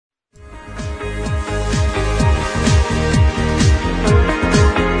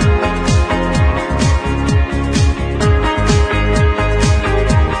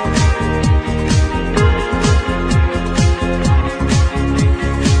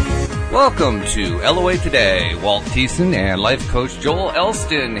Welcome to LOA Today. Walt Thiessen and life coach Joel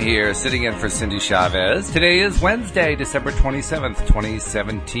Elston here, sitting in for Cindy Chavez. Today is Wednesday, December 27th,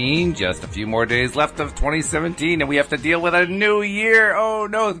 2017. Just a few more days left of 2017, and we have to deal with a new year. Oh,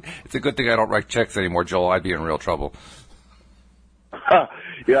 no. It's a good thing I don't write checks anymore, Joel. I'd be in real trouble.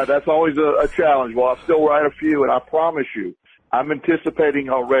 Yeah, that's always a challenge. Well, I'll still write a few, and I promise you, I'm anticipating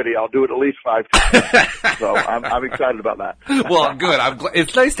already. I'll do it at least 5 times. So I'm excited about that. Well, good.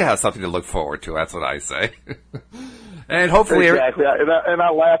 It's nice to have something to look forward to. That's what I say. And hopefully, exactly. And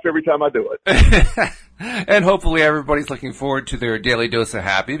I laugh every time I do it. And hopefully everybody's looking forward to their daily dose of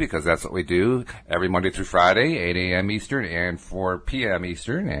happy, because that's what we do every Monday through Friday, 8 a.m. Eastern and 4 p.m.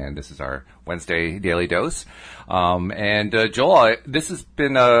 Eastern. And this is our Wednesday daily dose. Joel, this has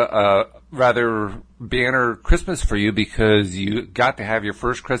been a rather banner Christmas for you, because you got to have your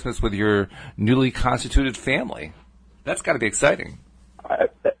first Christmas with your newly constituted family. That's got to be exciting.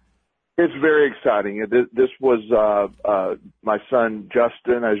 It's very exciting. This was my son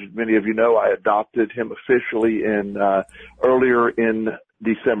Justin. As many of you know, I adopted him officially earlier in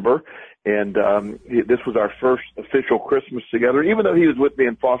December, and this was our first official Christmas together. Even though he was with me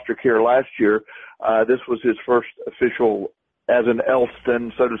in foster care last year, this was his first official as an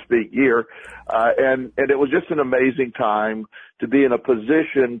Elston, so to speak, year. And it was just an amazing time to be in a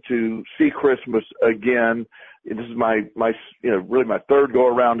position to see Christmas again. This is my really my third go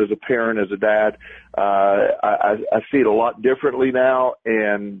around as a parent, as a dad. I see it a lot differently now,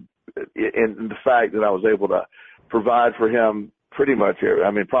 and in the fact that I was able to provide for him pretty much,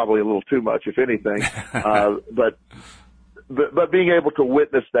 probably a little too much, if anything, but being able to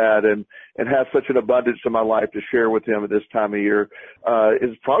witness that and have such an abundance in my life to share with him at this time of year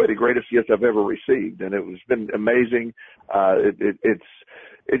is probably the greatest gift I've ever received, and it's been amazing.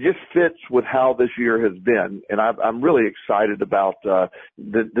 It just fits with how this year has been, and I'm really excited about the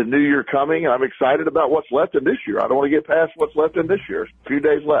new year coming. I'm excited about what's left in this year. I don't want to get past what's left in this year. A few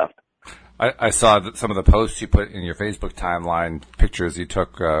days left. I saw that some of the posts you put in your Facebook timeline, pictures you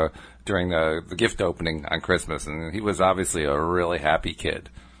took during the gift opening on Christmas, and he was obviously a really happy kid.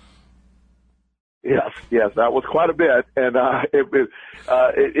 Yes, that was quite a bit, and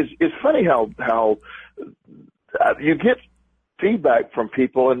it's funny how you get feedback from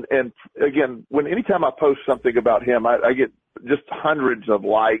people, and again, anytime I post something about him, I get just hundreds of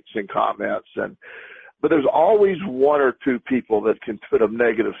likes and comments, but there's always one or two people that can put a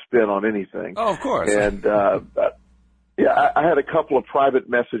negative spin on anything. Oh, of course. And I had a couple of private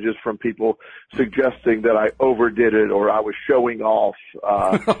messages from people suggesting that I overdid it or I was showing off.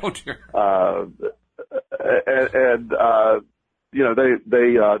 Oh dear.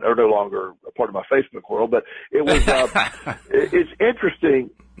 They are no longer a part of my Facebook world, but it was, it's interesting,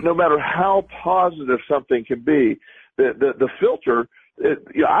 no matter how positive something can be, the filter,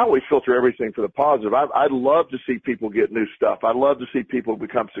 I always filter everything for the positive. I love to see people get new stuff. I love to see people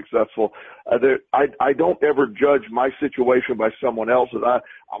become successful. I don't ever judge my situation by someone else's.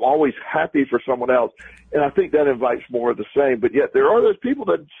 I'm always happy for someone else, and I think that invites more of the same. But yet there are those people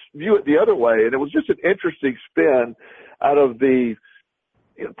that view it the other way, and it was just an interesting spin. Out of the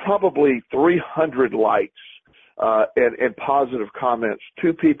probably 300 likes and positive comments,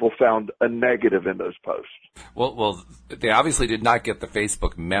 2 people found a negative in those posts. Well, they obviously did not get the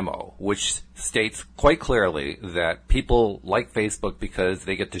Facebook memo, which states quite clearly that people like Facebook because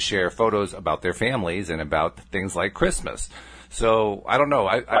they get to share photos about their families and about things like Christmas. So I don't know.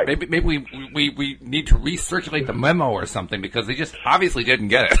 Maybe we need to recirculate the memo or something, because they just obviously didn't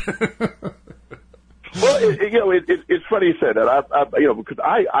get it. Well, it's funny you said that. Because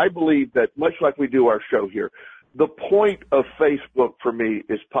I believe that much like we do our show here, the point of Facebook for me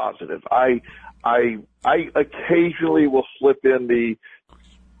is positive. I occasionally will slip in the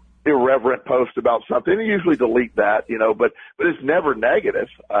irreverent post about something, and usually delete that, but it's never negative.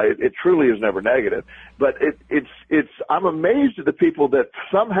 It truly is never negative. But I'm amazed at the people that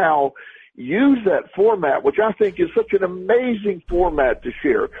somehow use that format, which I think is such an amazing format to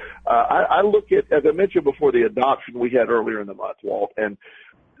share. I look at, as I mentioned before, the adoption we had earlier in the month, Walt, and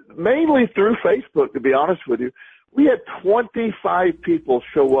mainly through Facebook, to be honest with you, we had 25 people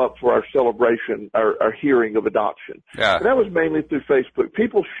show up for our celebration, our hearing of adoption. Yeah. And that was mainly through Facebook.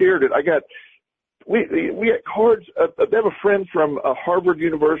 People shared it. We had cards. I have a friend from Harvard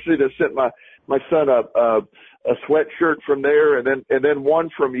University that sent my son a sweatshirt from there, and then one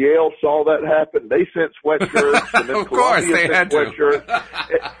from Yale saw that happen. They sent sweatshirts, and then of course Columbia they sent had sweatshirts.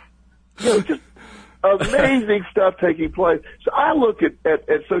 Just amazing stuff taking place. So I look at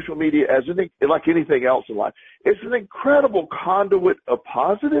social media like anything else in life. It's an incredible conduit of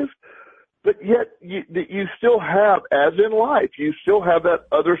positive, but yet you still have, as in life, you still have that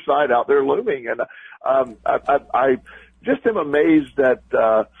other side out there looming. And I just am amazed that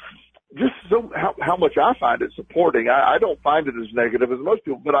just how much I find it supporting. I don't find it as negative as most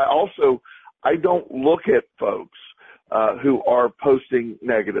people, but I don't look at folks who are posting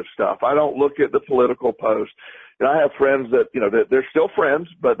negative stuff. I don't look at the political posts. And I have friends that, that they're still friends,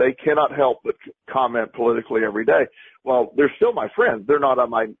 but they cannot help but comment politically every day. Well, they're still my friends. They're not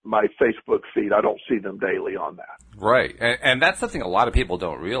on my Facebook feed. I don't see them daily on that. Right. And that's something a lot of people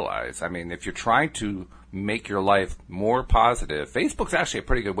don't realize. I mean, if you're trying to make your life more positive, Facebook's actually a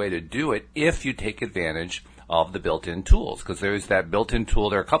pretty good way to do it if you take advantage of the built-in tools, because there's that built-in tool.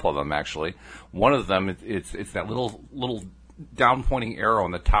 There are a couple of them, actually. One of them, it's that little down-pointing arrow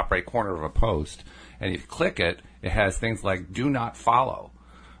in the top right corner of a post, and if you click it, it has things like do not follow.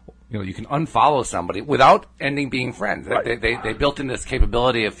 You can unfollow somebody without ending being friends. Right. They built in this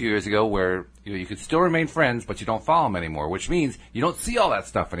capability a few years ago where you could still remain friends, but you don't follow them anymore, which means you don't see all that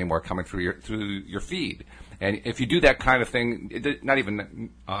stuff anymore coming through your feed. And if you do that kind of thing,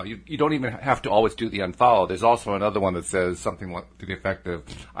 you don't even have to always do the unfollow. There's also another one that says something to the effect of,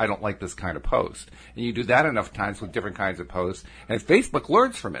 I don't like this kind of post. And you do that enough times with different kinds of posts, and Facebook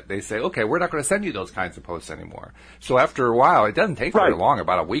learns from it. They say, okay, we're not going to send you those kinds of posts anymore. So after a while, it doesn't take very long,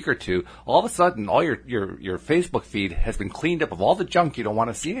 about a week or two, all of a sudden, all your Facebook feed has been cleaned up of all the junk you don't want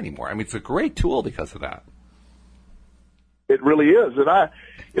to see anymore. I mean, it's a great tool because of that. It really is, and at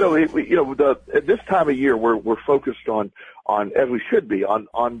this time of year, we're focused on as we should be on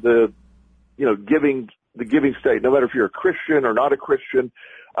the giving state. No matter if you're a Christian or not a Christian,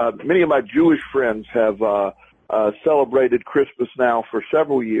 many of my Jewish friends have celebrated Christmas now for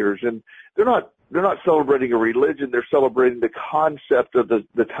several years, and they're not celebrating a religion. They're celebrating the concept of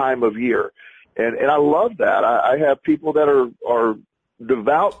the time of year, and I love that. I have people that are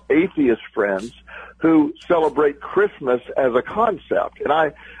devout atheist friends who celebrate Christmas as a concept. And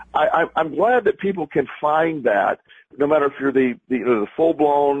I'm glad that people can find that, no matter if you're the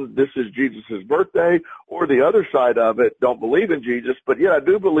full-blown, this is Jesus' birthday, or the other side of it, don't believe in Jesus, but yet I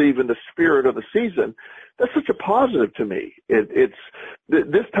do believe in the spirit of the season. That's such a positive to me. It's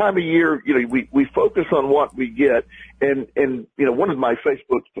this time of year, we focus on what we get. And one of my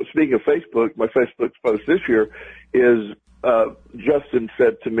speaking of Facebook, my Facebook post this year is, Justin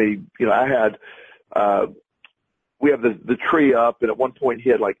said to me, we have the tree up, and at one point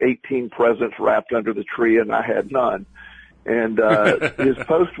he had like 18 presents wrapped under the tree, and I had none. And his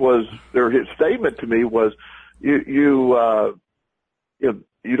statement to me was, you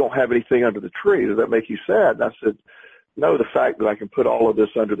don't have anything under the tree. Does that make you sad? And I said, no, the fact that I can put all of this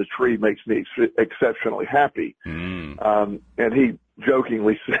under the tree makes me exceptionally happy. And he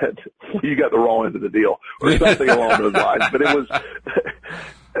jokingly said, well, you got the wrong end of the deal, or something along those lines. But it was,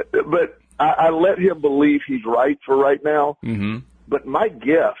 but I let him believe he's right for right now. Mm-hmm. But my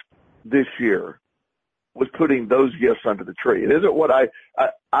gift this year was putting those gifts under the tree. It isn't what I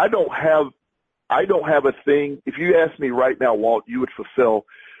don't have a thing. If you asked me right now, Walt, you would fulfill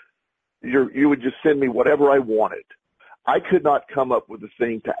you would just send me whatever I wanted. I could not come up with a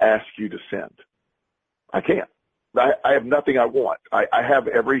thing to ask you to send. I can't. I have nothing I want. I have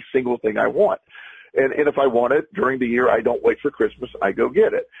every single thing I want. And if I want it during the year, I don't wait for Christmas. I go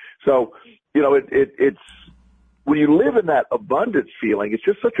get it. So, it's when you live in that abundance feeling, it's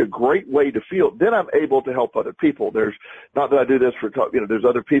just such a great way to feel. Then I'm able to help other people. There's not that I do this for, there's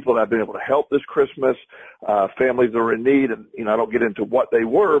other people that I've been able to help this Christmas, families that are in need. And, I don't get into what they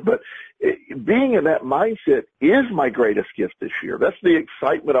were, but being in that mindset is my greatest gift this year. That's the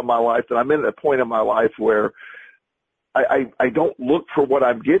excitement of my life. And I'm in a point in my life where I don't look for what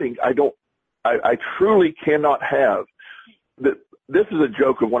I'm getting. I truly cannot have this is a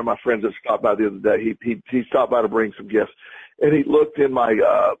joke of one of my friends that stopped by the other day. He stopped by to bring some gifts, and he looked in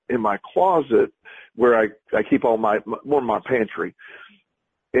my closet where I keep all more of my pantry.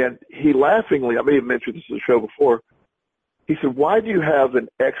 And he laughingly, I may have mentioned this in the show before, he said, "Why do you have an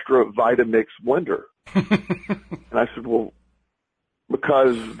extra Vitamix blender?" And I said, "Well,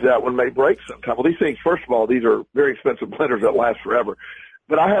 because that one may break sometime." Well, these things, first of all, these are very expensive blenders that last forever.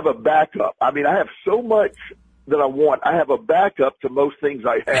 But I have a backup. I mean, I have so much that I want. I have a backup to most things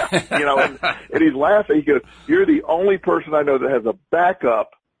I have, and he's laughing. He goes, "You're the only person I know that has a backup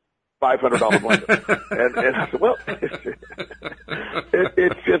 $500 blender." And I said, "Well,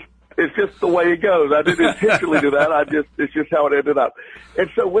 it's just the way it goes. I didn't intentionally do that. It's just how it ended up." And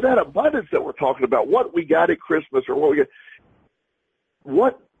so with that abundance that we're talking about, what we got at Christmas or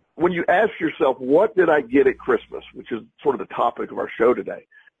when you ask yourself, what did I get at Christmas, which is sort of the topic of our show today,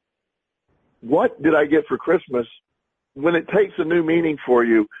 what did I get for Christmas? When it takes a new meaning for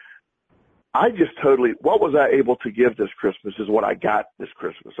you, I just totally, what was I able to give this Christmas is what I got this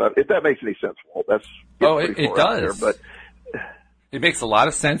Christmas. If that makes any sense, Walt, that's it does. There, but it makes a lot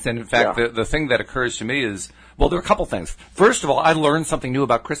of sense. And in fact, the thing that occurs to me is, well, there are a couple things. First of all, I learned something new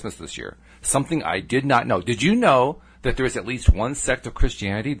about Christmas this year. Something I did not know. Did you know that there is at least one sect of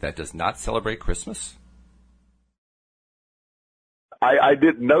Christianity that does not celebrate Christmas? I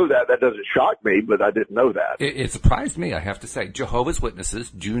didn't know that. That doesn't shock me, but I didn't know that. It surprised me, I have to say. Jehovah's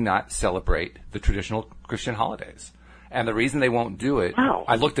Witnesses do not celebrate the traditional Christian holidays. And the reason they won't do it,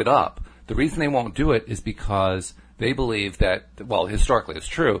 I looked it up. The reason they won't do it is because they believe that, well, historically it's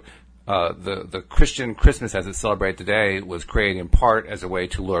true, the Christian Christmas as it's celebrated today was created in part as a way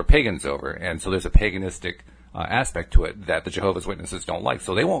to lure pagans over. And so there's a paganistic aspect to it that the Jehovah's Witnesses don't like.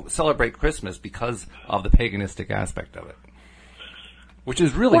 So they won't celebrate Christmas because of the paganistic aspect of it. Which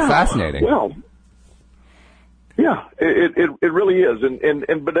is really fascinating. Well, yeah, it really is,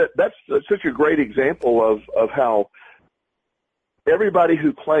 but that's such a great example of how everybody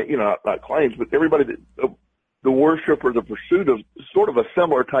who not claims, but everybody that the worship or the pursuit of sort of a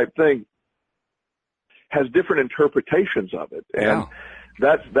similar type thing has different interpretations of it, and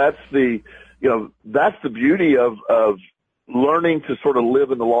that's the beauty of learning to sort of live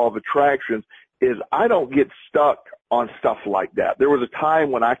in the law of attraction. Is I don't get stuck on stuff like that. There was a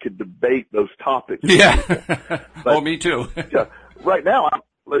time when I could debate those topics. Yeah. But, me too. Right now,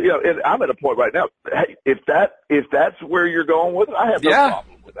 I'm at a point right now. Hey, if that's where you're going with it, I have no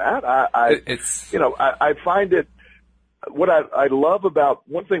problem with that. I find it. What I love about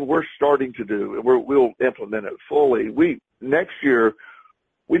one thing we're starting to do, and we'll implement it fully. Next year.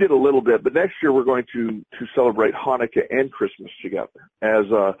 We did a little bit, but next year we're going to celebrate Hanukkah and Christmas together. As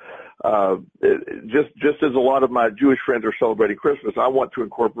just as a lot of my Jewish friends are celebrating Christmas, I want to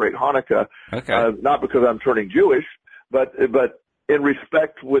incorporate Hanukkah. Okay. Not because I'm turning Jewish, but within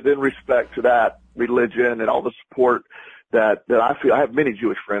respect to that religion and all the support that I feel. I have many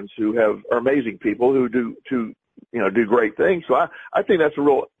Jewish friends who are amazing people who do great things. So I think that's a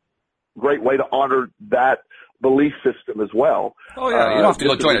real great way to honor that belief system as well. Oh yeah, you don't have to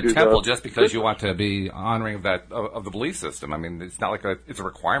go join a temple just because you want to be honoring of the belief system. I mean, it's not like it's a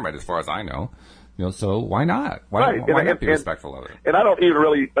requirement as far as I know. So why not? Why not be respectful of it? And I don't even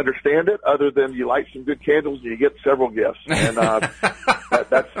really understand it, other than you light some good candles and you get several gifts, and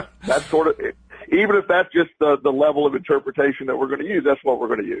that's sort of it. Even if that's just the level of interpretation that we're going to use, that's what we're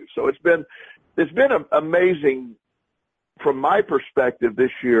going to use. So it's been amazing from my perspective this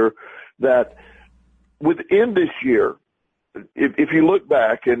year that. Within this year, if you look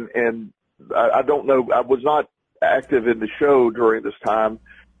back, and I don't know, I was not active in the show during this time,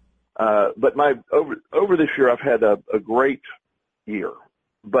 but over this year I've had a great year.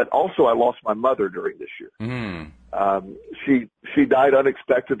 But also I lost my mother during this year. Mm. She died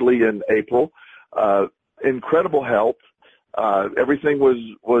unexpectedly in April. Incredible health. Everything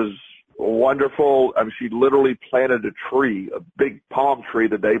was wonderful. I mean, she literally planted a tree, a big palm tree,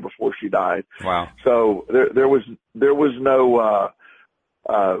 the day before she died. Wow! So there was no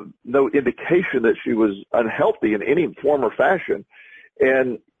indication that she was unhealthy in any form or fashion.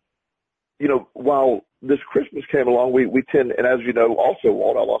 And while this Christmas came along, we tend, and as you know, also,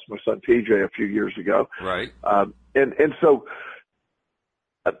 Walt, I lost my son TJ a few years ago. Right. And so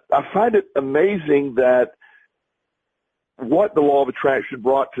I find it amazing that what the law of attraction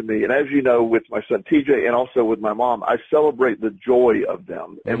brought to me, and as you know, with my son TJ and also with my mom, I celebrate the joy of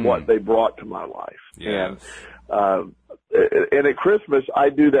them and what they brought to my life. Yes. And at Christmas, I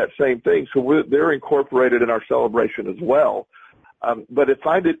do that same thing. So they're incorporated in our celebration as well. But I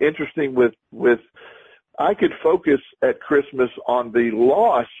find it interesting with I could focus at Christmas on the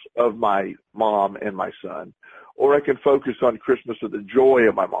loss of my mom and my son, or I can focus on Christmas of the joy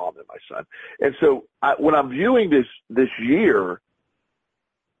of my mom and my son. And so when I'm viewing this year,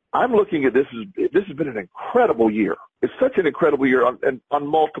 I'm looking at this has been an incredible year. It's such an incredible year on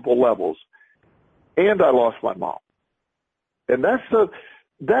multiple levels. And I lost my mom. And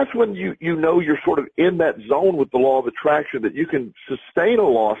that's when you know you're sort of in that zone with the law of attraction, that you can sustain a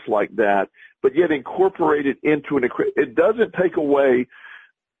loss like that, but yet incorporate it into it doesn't take away.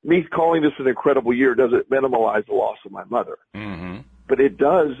 Me calling this an incredible year doesn't minimize the loss of my mother. Mm-hmm. But it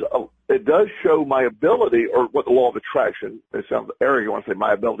does show my ability, or what the law of attraction, it sounds arrogant when I say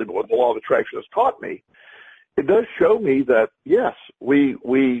my ability, but what the law of attraction has taught me, it does show me that, yes, we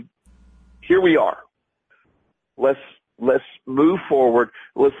here we are. Let's move forward.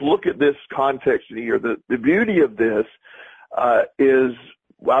 Let's look at this context in the year. The beauty of this is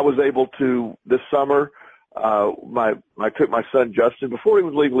I was able to, this summer, I took my son Justin before he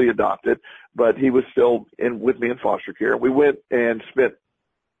was legally adopted, but he was still with me in foster care. We went and spent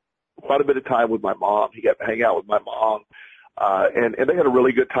quite a bit of time with my mom. He got to hang out with my mom. And they had a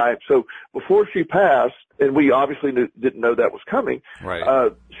really good time. So before she passed, and we obviously didn't know that was coming,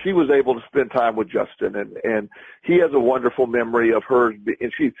 right. She was able to spend time with Justin, and he has a wonderful memory of her.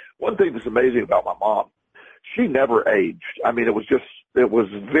 And one thing that's amazing about my mom, she never aged. I mean, it was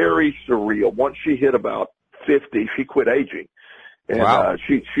very surreal. Once she hit about 50, she quit aging. And, wow.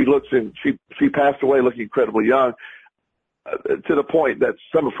 She passed away looking incredibly young, to the point that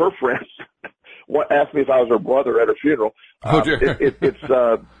some of her friends asked me if I was her brother at her funeral. Oh, dear. It's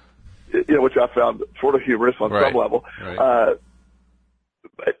which I found sort of humorous on some level. Right.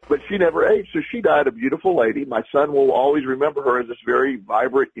 But she never aged, so she died a beautiful lady. My son will always remember her as this very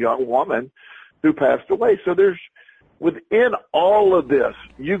vibrant young woman who passed away. So within all of this,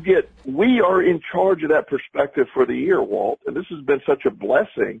 we are in charge of that perspective for the year, Walt. And this has been such a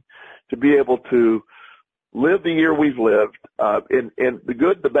blessing to be able to live the year we've lived, and the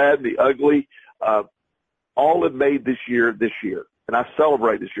good, the bad, and the ugly, all have made this year. And I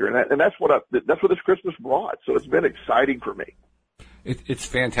celebrate this year. And that's what this Christmas brought. So it's been exciting for me. It's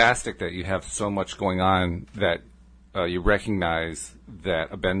fantastic that you have so much going on that you recognize that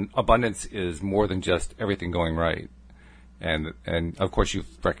abundance is more than just everything going right. And of course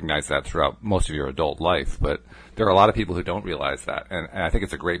you've recognized that throughout most of your adult life, but there are a lot of people who don't realize that. And I think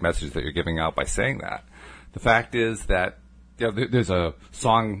it's a great message that you're giving out by saying that. The fact is that there's a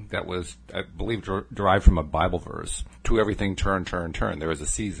song that was, I believe, derived from a Bible verse. To everything turn, turn, turn. There is a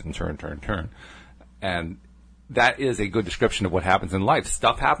season, turn, turn, turn. And that is a good description of what happens in life.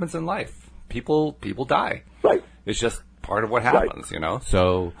 Stuff happens in life. People die. Right. It's just part of what happens,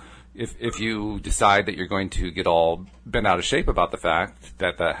 So if you decide that you're going to get all bent out of shape about the fact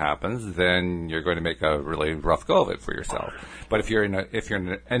that happens, then you're going to make a really rough go of it for yourself. But if you're in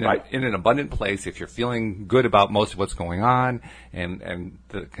an abundant place, if you're feeling good about most of what's going on, and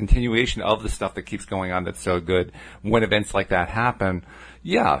the continuation of the stuff that keeps going on that's so good, when events like that happen,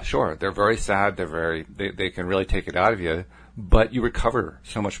 yeah, sure, they're very sad. They can really take it out of you, but you recover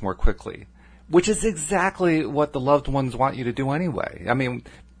so much more quickly, which is exactly what the loved ones want you to do anyway. I mean,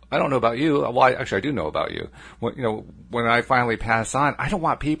 I don't know about you. Well, actually, I do know about you. When I finally pass on, I don't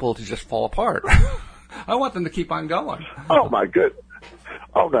want people to just fall apart. I want them to keep on going. Oh my goodness.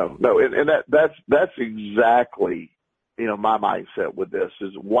 Oh no. And that's exactly, my mindset with this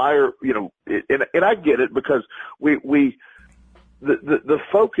is why and I get it because the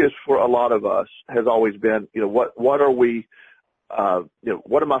focus for a lot of us has always been, what are we,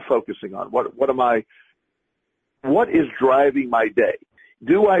 what am I focusing on? What is driving my day?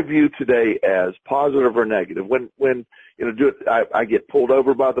 Do I view today as positive or negative? When I get pulled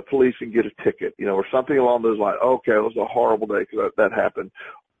over by the police and get a ticket, or something along those lines. Okay, it was a horrible day because that happened.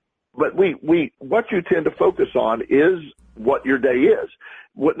 But what you tend to focus on is what your day is.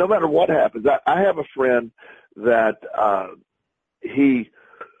 No matter what happens. I have a friend that he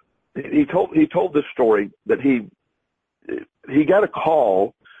told this story that he got a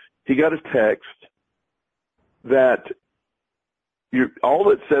call, he got a text that all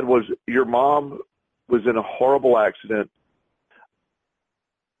it said was, your mom was in a horrible accident.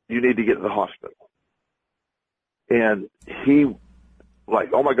 You need to get to the hospital. And he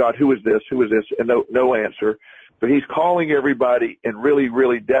oh my God, who is this? Who is this? And no answer. So he's calling everybody and really,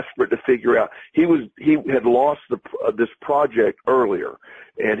 really desperate to figure out. He had lost this project earlier,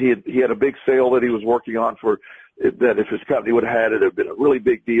 and he had a big sale that he was working on that if his company would have had it would have been a really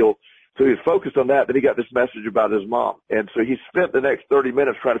big deal. So he was focused on that. Then he got this message about his mom. And so he spent the next 30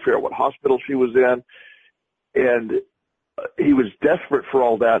 minutes trying to figure out what hospital she was in. And he was desperate for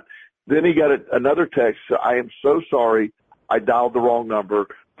all that. Then he got another text. I am so sorry. I dialed the wrong number.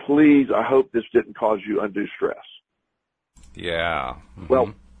 Please, I hope this didn't cause you undue stress. Yeah. Mm-hmm.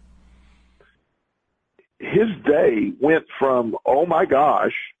 Well, his day went from, oh my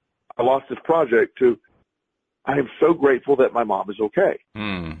gosh, I lost this project, to I am so grateful that my mom is okay.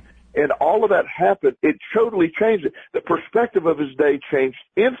 Mm. And all of that happened. It totally changed it. The perspective of his day changed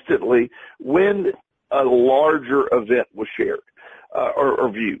instantly when a larger event was shared or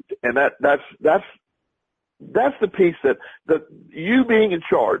viewed. And that's the piece that you being in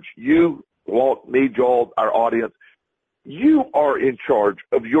charge, you, Walt, me, Joel, our audience, you are in charge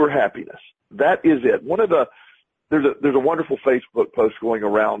of your happiness. That is it. There's a wonderful Facebook post going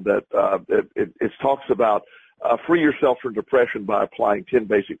around that it talks about free yourself from depression by applying 10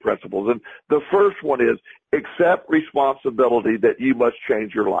 basic principles. And the first one is accept responsibility that you must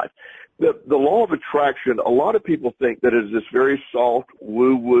change your life. The law of attraction, a lot of people think that is this very soft,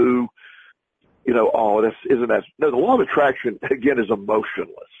 woo-woo, this isn't that. No, the law of attraction, again, is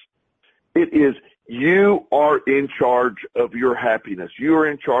emotionless. It is You are in charge of your happiness. You are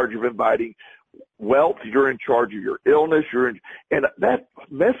in charge of inviting wealth. You're in charge of your illness. And that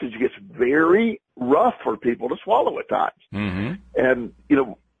message gets very rough for people to swallow at times. Mm-hmm. And,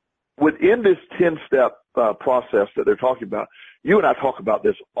 within this 10-step process that they're talking about, you and I talk about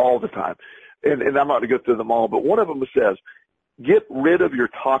this all the time. And I'm not going to go through them all, but one of them says, get rid of your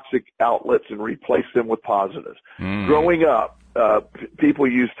toxic outlets and replace them with positives. Growing up, people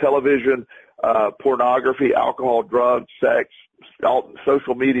use television, pornography, alcohol, drugs, sex,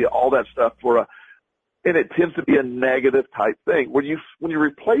 social media, all that stuff and it tends to be a negative type thing. When you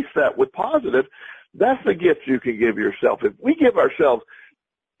replace that with positive, that's the gift you can give yourself. If we give ourselves,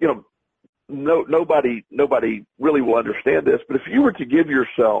 nobody really will understand this, but if you were to give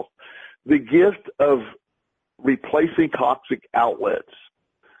yourself the gift of replacing toxic outlets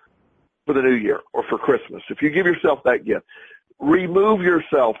for the new year or for Christmas, if you give yourself that gift, remove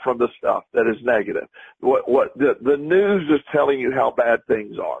yourself from the stuff that is negative. What the news is telling you how bad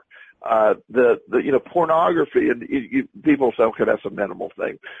things are. Pornography, and people say, okay, that's a minimal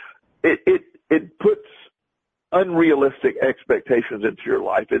thing. It puts unrealistic expectations into your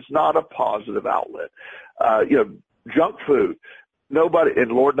life. It's not a positive outlet. Junk food. Nobody,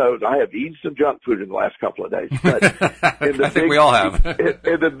 and Lord knows I have eaten some junk food in the last couple of days. But I think we all have.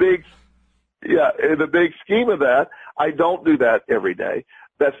 in the big scheme of that, I don't do that every day.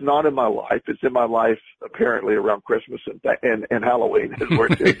 That's not in my life. It's in my life apparently around Christmas and Halloween is where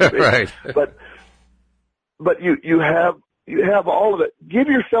it seems to be. Right. But you have all of it. Give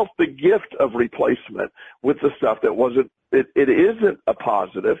yourself the gift of replacement with the stuff that it isn't a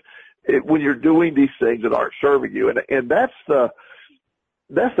positive when you're doing these things that aren't serving you. And that's the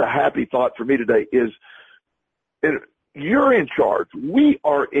happy thought for me today is you're in charge. We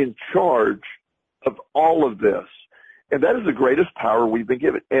are in charge of all of this. And that is the greatest power we've been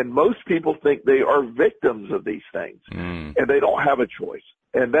given. And most people think they are victims of these things and they don't have a choice.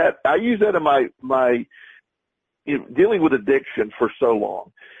 And that I use that in my dealing with addiction for so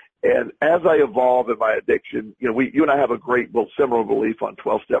long. And as I evolve in my addiction, you and I have a great, similar belief on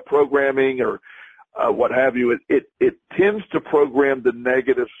 12-step programming or what have you. It tends to program the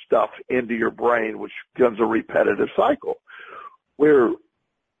negative stuff into your brain, which becomes a repetitive cycle where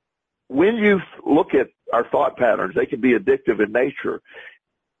when you look at our thought patterns, they can be addictive in nature.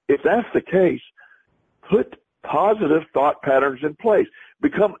 If that's the case, put positive thought patterns in place.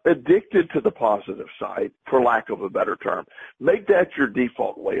 Become addicted to the positive side, for lack of a better term. Make that your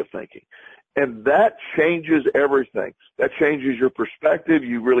default way of thinking. And that changes everything. That changes your perspective.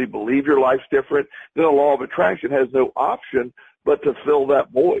 You really believe your life's different. Then the law of attraction has no option but to fill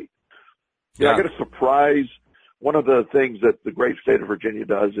that void. Yeah. I got a surprise. One of the things that the great state of Virginia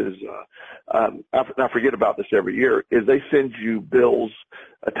does is, I forget about this every year, is they send you bills,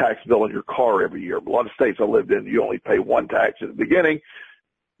 a tax bill in your car every year. A lot of states I lived in, you only pay one tax at the beginning.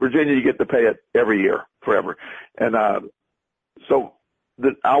 Virginia, you get to pay it every year, forever. And so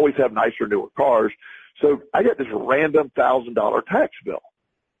I always have nicer, newer cars. So I got this random $1,000 tax bill.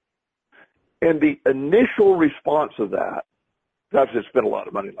 And the initial response of that, I've just spent a lot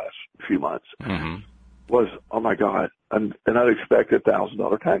of money the last few months, was, oh my God, an unexpected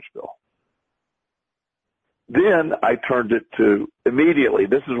 $1,000 tax bill. Then I turned it to immediately.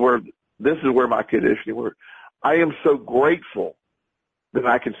 This is where my conditioning worked. I am so grateful that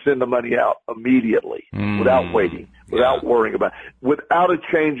I can send the money out immediately without waiting, without worrying about it, without a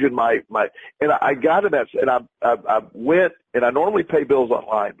change in my, and I got in that, and I went, and I normally pay bills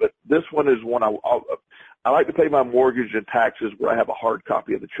online, but this one is one I like to pay my mortgage and taxes where I have a hard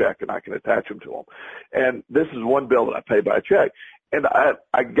copy of the check and I can attach them to them. And this is one bill that I pay by check. And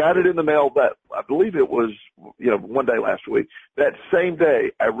I got it in the mail that, I believe it was, one day last week. That same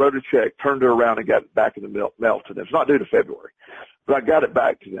day, I wrote a check, turned it around and got it back in the mail to them. It's not due to February, but I got it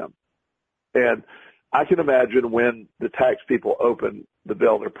back to them. And I can imagine when the tax people open the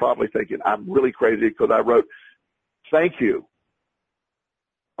bill, they're probably thinking, I'm really crazy because I wrote thank you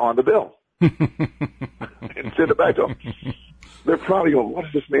on the bill. And send it back to them. They're probably going, what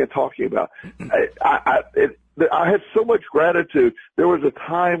is this man talking about? I had so much gratitude. There was a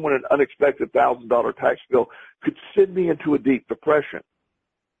time when an unexpected $1,000 tax bill could send me into a deep depression.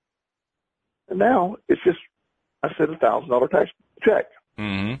 And now it's just, I sent $1,000 tax check.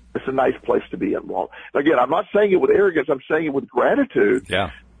 It's a nice place to be in, Walt. Again, I'm not saying it with arrogance. I'm saying it with gratitude.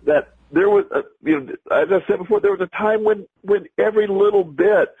 Yeah. That there was, as I said before, there was a time when every little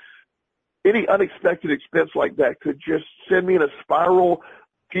bit, any unexpected expense like that could just send me in a spiral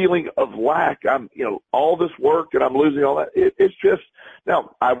feeling of lack. I'm, all this work and I'm losing all that. It's just,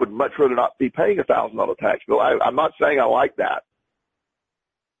 now I would much rather not be paying $1,000 tax bill. I'm not saying I like that.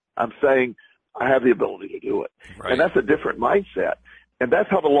 I'm saying I have the ability to do it. Right. And that's a different mindset. And that's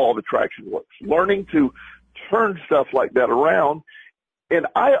how the law of attraction works. Learning to turn stuff like that around. And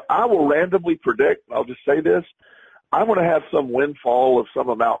I will randomly predict, I'll just say this, I'm going to have some windfall of some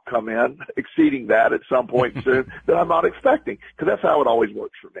amount come in, exceeding that at some point soon that I'm not expecting, because that's how it always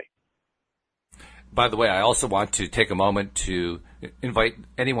works for me. By the way, I also want to take a moment to invite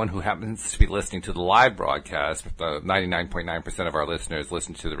anyone who happens to be listening to the live broadcast. 99.9% of our listeners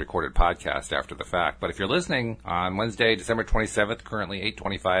listen to the recorded podcast after the fact. But if you're listening on Wednesday, December 27th, currently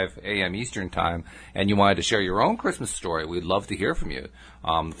 8:25 a.m. Eastern Time, and you wanted to share your own Christmas story, we'd love to hear from you.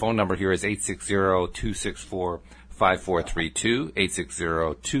 The phone number here is 860-264-5432,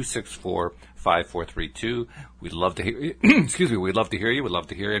 860-264-5432. We'd love to hear excuse me, we'd love to hear you. We'd love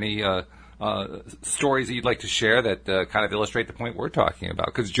to hear any stories that you'd like to share that kind of illustrate the point we're talking about.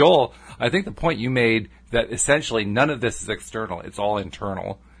 Because, Joel, I think the point you made that essentially none of this is external, it's all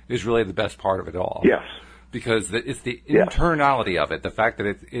internal, is really the best part of it all. Yes. Because it's the internality of it, the fact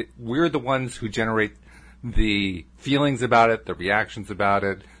that we're the ones who generate the feelings about it, the reactions about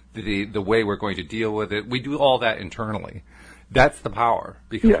it, the way we're going to deal with it. We do all that internally. That's the power.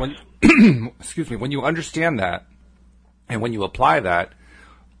 Because when when you understand that and when you apply that,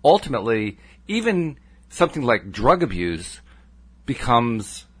 ultimately, even something like drug abuse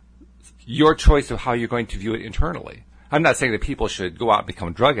becomes your choice of how you're going to view it internally. I'm not saying that people should go out and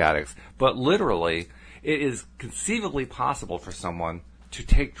become drug addicts, but literally, it is conceivably possible for someone to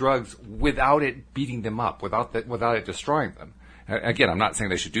take drugs without it beating them up, without it destroying them. Again, I'm not saying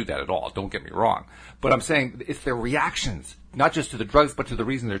they should do that at all. Don't get me wrong. But I'm saying it's their reactions, not just to the drugs, but to the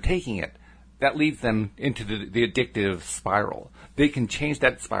reason they're taking it, that leads them into the addictive spiral. They can change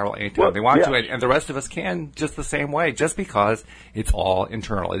that spiral anytime they want to, and the rest of us can just the same way, just because it's all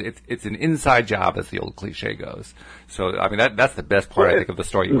internal. It's an inside job, as the old cliche goes. So, I mean, that's the best part, I think, of the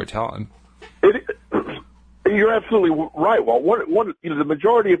story you were telling. You're absolutely right. Well, the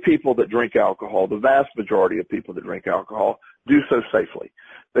majority of people that drink alcohol, the vast majority of people that drink alcohol, do so safely.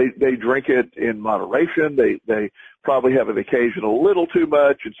 They drink it in moderation. They probably have an occasional little too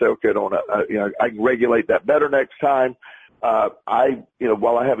much and say, okay, I can regulate that better next time. While I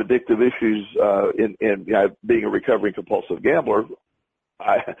have addictive issues, in being a recovering compulsive gambler,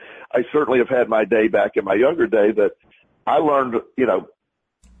 I certainly have had my day back in my younger day that I learned,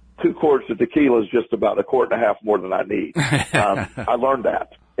 2 quarts of tequila is just about a quart and a half more than I need. I learned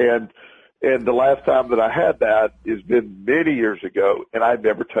that. And the last time that I had that has been many years ago, and I've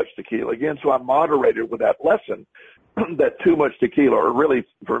never touched tequila again. So I'm moderated with that lesson that too much tequila, or really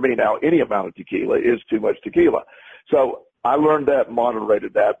for me now, any amount of tequila is too much tequila. So I learned that,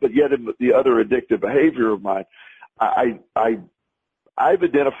 moderated that. But yet in the other addictive behavior of mine, I've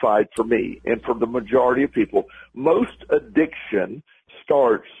identified for me and for the majority of people, most addiction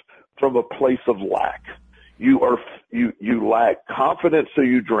starts from a place of lack. You lack confidence, so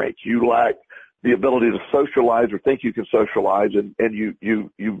you drink. You lack the ability to socialize or think you can socialize, and you use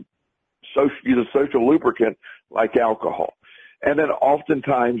a social lubricant like alcohol. And then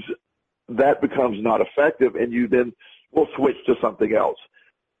oftentimes that becomes not effective, and you then will switch to something else.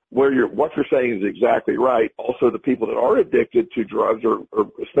 What you're saying is exactly right. Also, the people that are addicted to drugs, or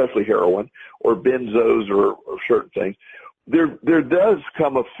especially heroin or benzos or certain things, there does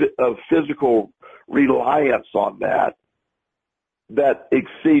come a physical reliance on that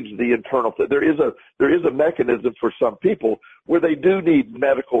exceeds the internal. There is a mechanism for some people where they do need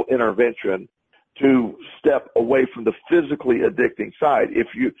medical intervention to step away from the physically addicting side. If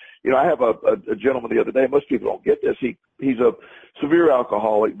I have a gentleman the other day, most people don't get this. He's a severe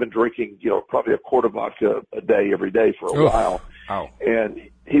alcoholic, been drinking, probably a quart of vodka a day every day for a while. Wow. And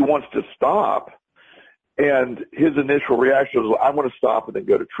he wants to stop. And his initial reaction was, I want to stop and then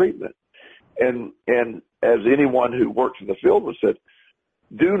go to treatment. And as anyone who works in the field would said,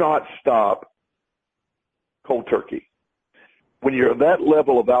 do not stop cold turkey. When you're at that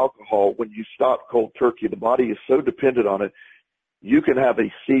level of alcohol, when you stop cold turkey, the body is so dependent on it, you can have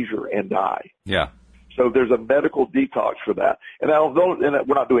a seizure and die. Yeah. So there's a medical detox for that. And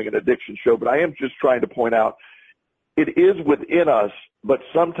we're not doing an addiction show, but I am just trying to point out it is within us, but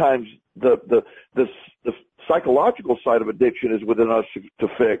sometimes the psychological side of addiction is within us to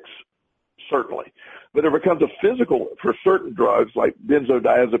fix, certainly. But there becomes a physical for certain drugs like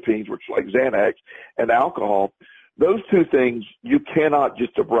benzodiazepines, which like Xanax, and alcohol. Those two things you cannot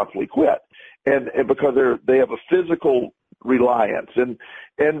just abruptly quit, and because they have a physical reliance. And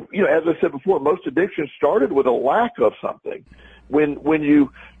as I said before, most addictions started with a lack of something. When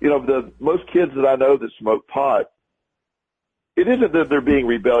the most kids that I know that smoke pot, it isn't that they're being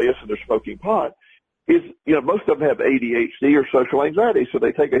rebellious and they're smoking pot. is, most of them have ADHD or social anxiety, so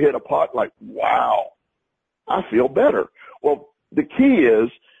they take a hit of pot like, wow, I feel better. Well, the key is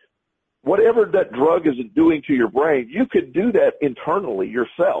whatever that drug is doing to your brain, you can do that internally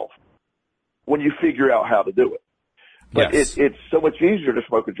yourself when you figure out how to do it. But yes. it's so much easier to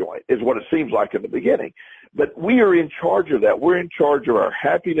smoke a joint is what it seems like in the beginning. But we are in charge of that. We're in charge of our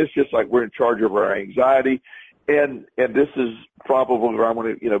happiness just like we're in charge of our anxiety. And this is probably where I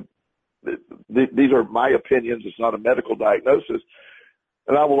want to, these are my opinions. It's not a medical diagnosis.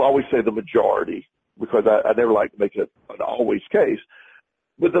 And I will always say the majority because I never like to make it an always case.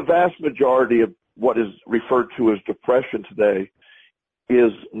 But the vast majority of what is referred to as depression today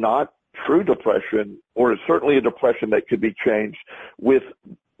is not true depression, or it's certainly a depression that could be changed with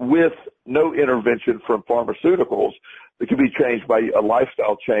no intervention from pharmaceuticals. It can be changed by a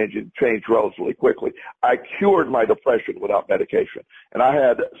lifestyle change and changed relatively quickly. I cured my depression without medication, and I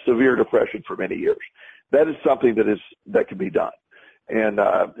had severe depression for many years. That is something that can be done, and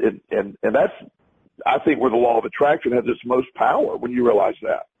that's, I think, where the law of attraction has its most power when you realize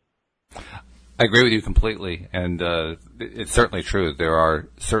that. I agree with you completely, and it's certainly true. There are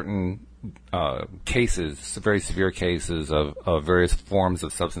certain cases, very severe cases of various forms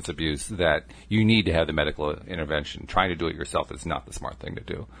of substance abuse that you need to have the medical intervention. Trying to do it yourself is not the smart thing to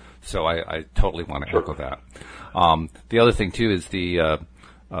do. So I totally want to echo that. The other thing too is the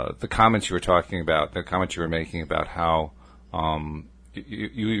comments you were talking about, the comments you were making about how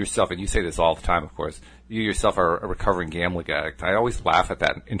you yourself, and you say this all the time, of course, you yourself are a recovering gambling addict. I always laugh at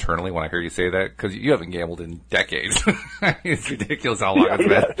that internally when I hear you say that, because you haven't gambled in decades. It's ridiculous how long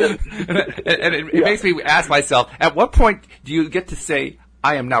it's been. And it makes me ask myself, at what point do you get to say,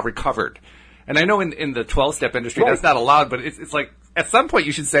 I am now recovered? And I know in the 12-step industry, that's not allowed, but it's like, at some point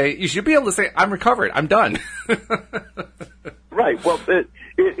you should be able to say, I'm recovered, I'm done. Right. Well,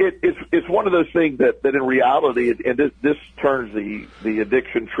 it's one of those things that in reality, and this turns the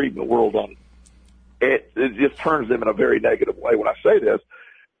addiction treatment world on. It just turns them in a very negative way when I say this.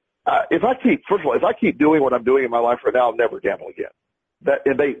 If I keep doing what I'm doing in my life right now, I'll never gamble again.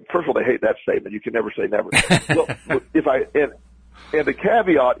 First of all, they hate that statement. You can never say never. Well, and the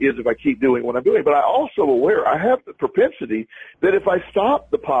caveat is if I keep doing what I'm doing, but I also aware I have the propensity that if I stop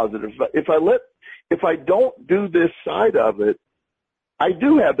the positives, if I don't do this side of it, I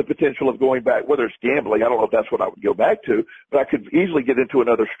do have the potential of going back, whether it's gambling. I don't know if that's what I would go back to, but I could easily get into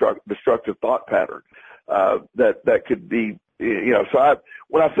another destructive thought pattern, that could be, so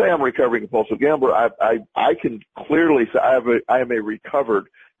when I say I'm a recovering compulsive gambler, I can clearly say I am a recovered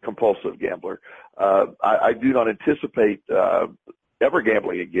compulsive gambler. I do not anticipate, ever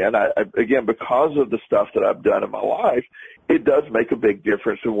gambling again. Again, because of the stuff that I've done in my life, it does make a big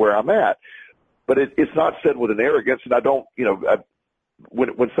difference in where I'm at. But it's not said with an arrogance, and I don't,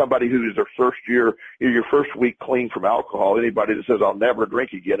 when somebody who is their first year, your first week clean from alcohol, anybody that says I'll never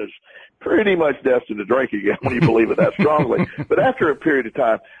drink again is pretty much destined to drink again when you believe it that strongly. But after a period of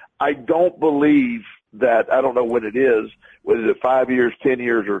time, I don't believe that, I don't know when it is, whether it's 5 years, 10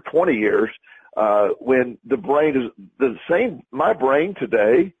 years, or 20 years, when the brain is the same. My brain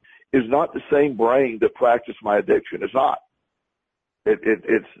today is not the same brain that practiced my addiction. It's not.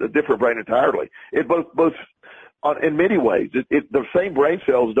 It's a different brain entirely. It both in many ways, the same brain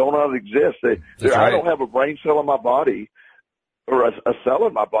cells don't exist. I don't have a brain cell in my body or a cell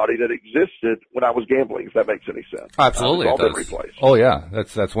in my body that existed when I was gambling, if that makes any sense. Absolutely, it's all it been does. replaced. Oh yeah,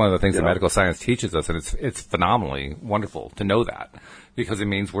 that's one of the things that medical science teaches us, and it's phenomenally wonderful to know that, because it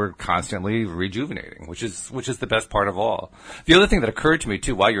means we're constantly rejuvenating, which is the best part of all. The other thing that occurred to me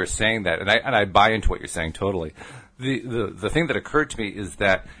too while you were saying that, and I buy into what you're saying totally. The thing that occurred to me is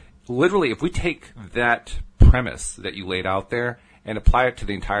that literally, if we take that premise that you laid out there and apply it to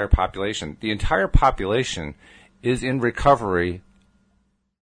the entire population is in recovery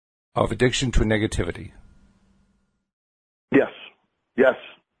of addiction to negativity. Yes,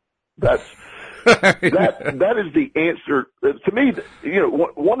 that's that is the answer to me.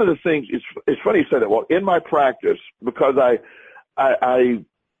 One of the things, it's funny you say that. Well, in my practice, because I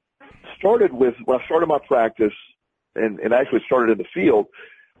started when I started my practice and actually started in the field,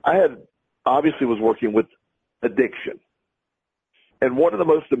 I obviously was working with addiction. And one of the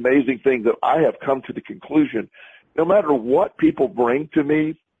most amazing things that I have come to the conclusion, no matter what people bring to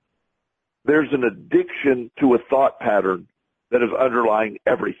me, there's an addiction to a thought pattern that is underlying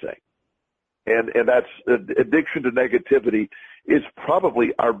everything. And that's addiction to negativity is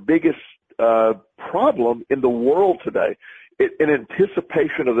probably our biggest problem in the world today. In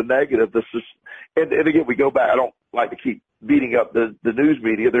anticipation of the negative, and again, we go back. I don't like to keep beating up the news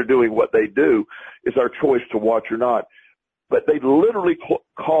media. They're doing what they do. It's our choice to watch or not. But they literally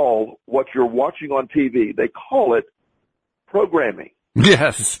call what you're watching on TV. They call it programming.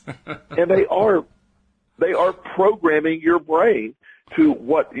 Yes. And they are programming your brain to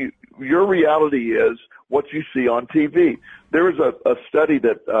what your reality is, what you see on TV. There is a study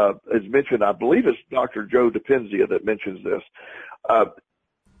that is mentioned, I believe it's Dr. Joe DiPenzia that mentions this.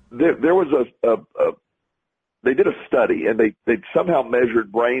 There was they did a study, and they somehow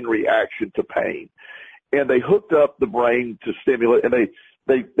measured brain reaction to pain. And they hooked up the brain to stimulate, and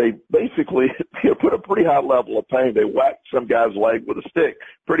they basically put a pretty high level of pain. They whacked some guy's leg with a stick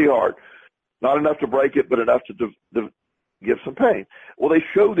pretty hard. Not enough to break it, but enough to give some pain. Well, they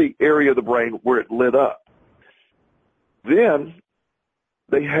show the area of the brain where it lit up. Then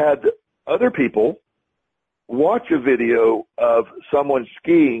they had other people watch a video of someone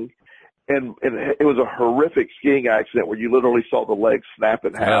skiing, and it was a horrific skiing accident where you literally saw the leg snap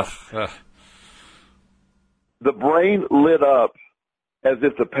in half. The brain lit up as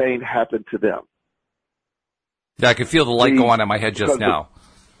if the pain happened to them. Yeah, I can feel the light go on in my head just now.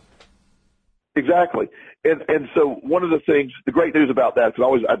 Exactly. And so one of the things, the great news about that,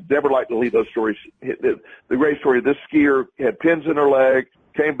 because I'd never like to leave those stories. The great story, this skier had pins in her leg,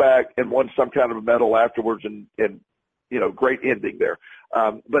 came back and won some kind of a medal afterwards, and great ending there.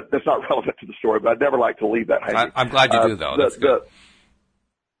 But that's not relevant to the story, but I'd never like to leave that hanging. I'm glad you do, though. That's good.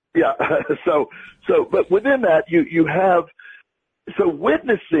 Yeah. But within that, you have, so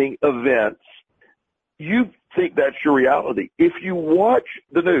witnessing events, you think that's your reality. If you watch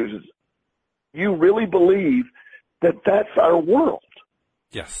the news, you really believe that that's our world.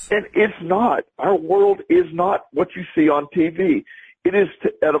 Yes. And it's not. Our world is not what you see on TV. It is,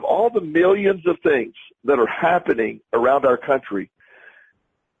 out of all the millions of things that are happening around our country,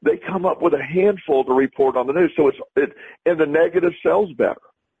 they come up with a handful to report on the news. So and the negative sells better.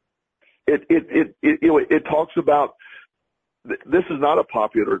 It talks about, this is not a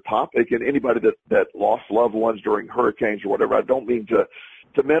popular topic, and anybody that lost loved ones during hurricanes or whatever, I don't mean to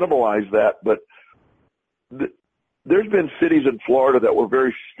minimize that, but there's been cities in Florida that were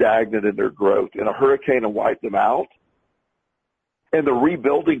very stagnant in their growth, and a hurricane wiped them out, and the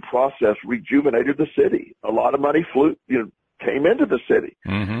rebuilding process rejuvenated the city. A lot of money came into the city.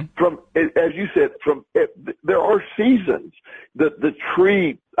 Mm-hmm. From, as you said, there are seasons. The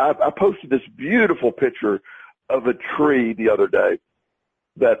tree, I posted this beautiful picture of a tree the other day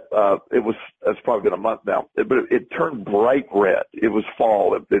that it's probably been a month now, but it turned bright red. It was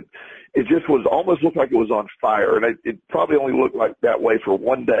fall. It just was almost looked like it was on fire, and it probably only looked like that way for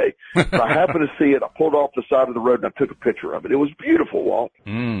one day. But I happened to see it. I pulled off the side of the road and I took a picture of it. It was beautiful, Walt.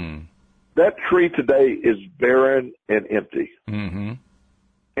 Mm. That tree today is barren and empty. Mm-hmm.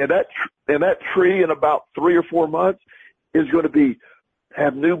 And that tree in about 3 or 4 months is going to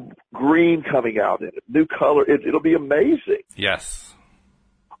have new green coming out in it, new color. It'll be amazing. Yes.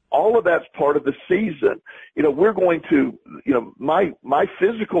 All of that's part of the season. We're going to, my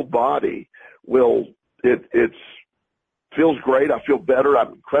physical body it feels great. I feel better.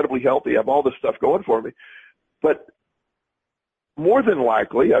 I'm incredibly healthy. I have all this stuff going for me. But more than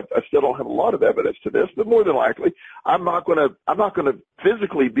likely, I still don't have a lot of evidence to this, but more than likely, I'm not going to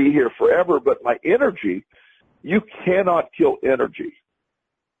physically be here forever, but my energy, you cannot kill energy.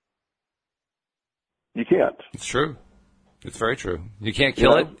 You can't. It's true. It's very true. You can't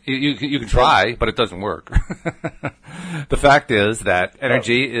kill it. You can try, but it doesn't work. The fact is that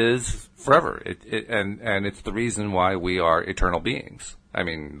energy is forever, and it's the reason why we are eternal beings. I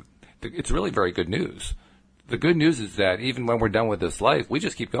mean, it's really very good news. The good news is that even when we're done with this life, we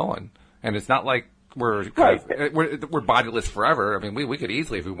just keep going, and it's not like we're bodiless forever. I mean, we could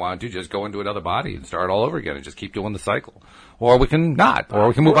easily, if we wanted to, just go into another body and start all over again and just keep doing the cycle. Or we can not. Or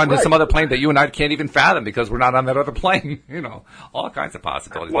we can move on to some other plane that you and I can't even fathom because we're not on that other plane. All kinds of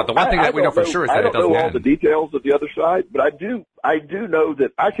possibilities. But the one thing that we know for sure is that it doesn't end. I don't know all the details of the other side, but I do know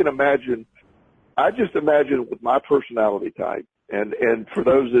that I can imagine. I just imagine with my personality type, and for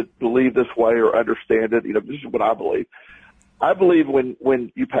those that believe this way or understand it, this is what I believe. I believe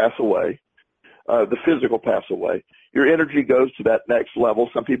when you pass away, the physical pass away, your energy goes to that next level.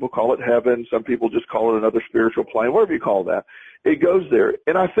 Some people call it heaven. Some people just call it another spiritual plane, whatever you call that. It goes there.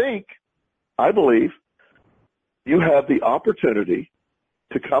 And I believe you have the opportunity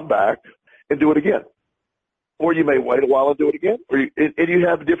to come back and do it again. Or you may wait a while and do it again. And you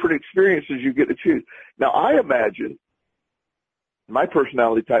have different experiences you get to choose. Now, I imagine my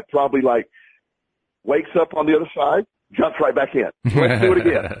personality type probably wakes up on the other side, jumps right back in. Let's do it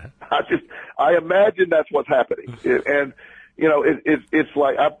again. I imagine that's what's happening. And, it's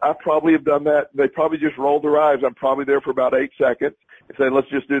like, I probably have done that. They probably just rolled their eyes. I'm probably there for about 8 seconds and say, let's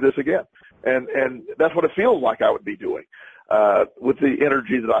just do this again. And that's what it feels like I would be doing. with the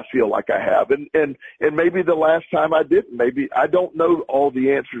energy that I feel like I have. And maybe the last time I didn't, maybe I don't know all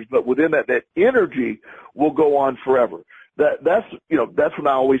the answers, but within that energy will go on forever. That's when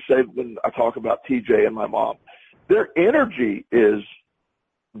I always say when I talk about TJ and my mom, their energy is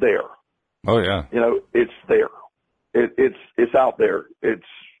there. Oh yeah. It's there. It's out there. It's,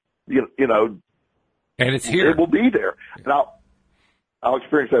 and it's here. It will be there. And I'll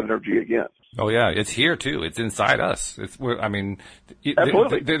experience that energy again. Oh yeah, it's here too. It's inside us.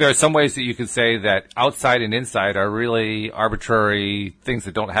 Absolutely. There are some ways that you could say that outside and inside are really arbitrary things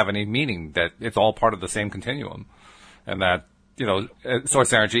that don't have any meaning, that it's all part of the same continuum. And that,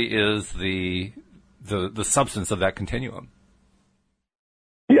 source energy is the substance of that continuum.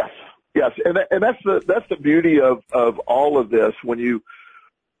 Yes. And that's the beauty of all of this. If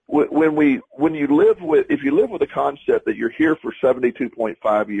you live with the concept that you're here for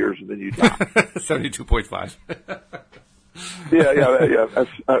 72.5 years and then you die. 72.5. Yeah.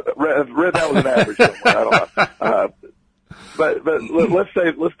 I've read that was an average somewhere. I don't know. But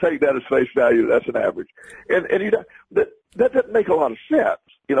let's take that as face value. That's an average. And that doesn't make a lot of sense.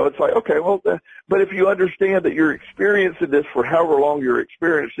 It's like, okay, well, but if you understand that you're experiencing this for however long you're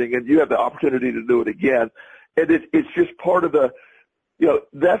experiencing and you have the opportunity to do it again, and it's just part of the,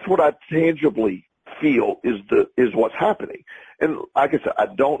 that's what I tangibly feel is what's happening. And like I said, I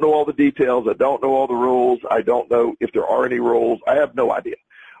don't know all the details. I don't know all the rules. I don't know if there are any rules. I have no idea.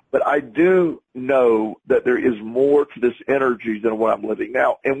 But I do know that there is more to this energy than what I'm living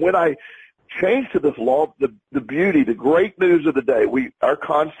now. And when I change to this law, the beauty, the great news of the day, our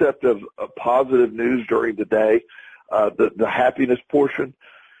concept of positive news during the day, the happiness portion,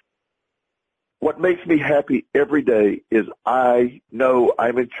 what makes me happy every day is I know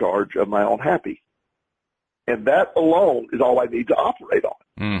I'm in charge of my own happy. And that alone is all I need to operate on.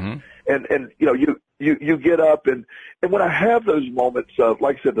 Mm-hmm. And you get up and when I have those moments of,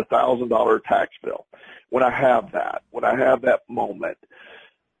 like I said, the $1,000 tax bill, when I have that moment,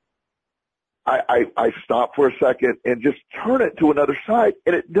 I stop for a second and just turn it to another side,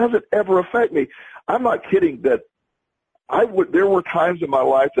 and it doesn't ever affect me. I'm not kidding that there were times in my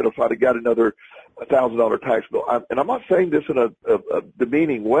life that if I'd have got another $1,000 tax bill, and I'm not saying this in a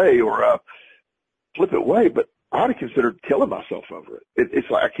demeaning way or a flippant way, but I'd have considered killing myself over it. It's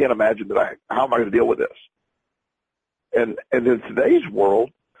like, I can't imagine how am I going to deal with this? And in today's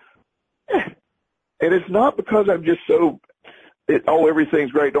world, and it's not because I'm just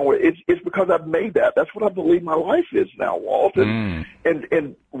everything's great. Don't worry. It's because I've made that. That's what I believe my life is now, Walt. And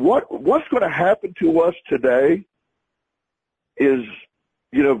what's going to happen to us today is,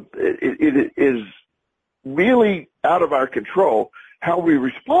 it is really out of our control. How we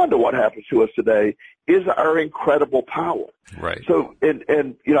respond to what happens to us today is our incredible power. Right. So,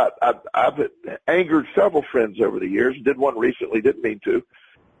 I've angered several friends over the years. Did one recently, didn't mean to.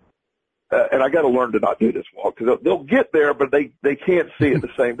 And I got to learn to not do this, Walt, because they'll get there, but they can't see it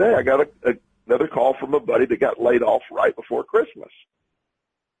the same day. I got another call from a buddy that got laid off right before Christmas.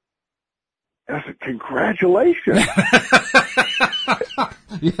 And I said, congratulations.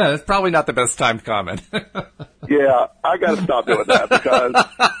 Yeah, that's probably not the best timed comment. Yeah, I got to stop doing that because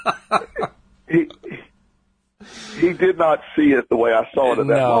he did not see it the way I saw it at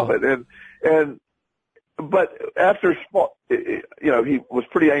that moment. But after, he was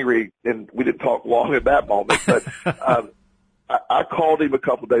pretty angry, and we didn't talk long at that moment. But I called him a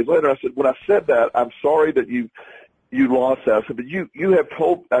couple of days later. I said, when I said that, I'm sorry that you lost that. I said, but you have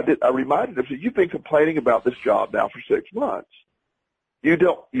told. I reminded him. I said, you've been complaining about this job now for 6 months. You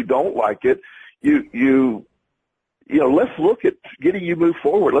don't like it. Let's look at getting you moved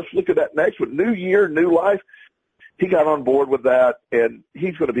forward. Let's look at that next one. New year, new life. He got on board with that, and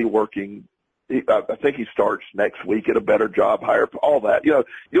he's going to be working. I think he starts next week at a better job, higher, all that. You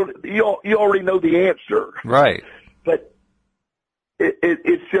already know the answer. Right. But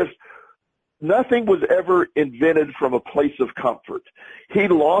it's just nothing was ever invented from a place of comfort. He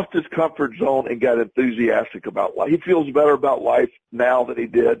lost his comfort zone and got enthusiastic about life. He feels better about life now than he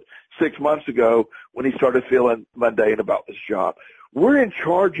did 6 months ago when he started feeling mundane about this job. We're in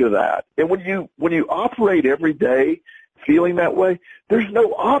charge of that. And when you operate every day feeling that way, there's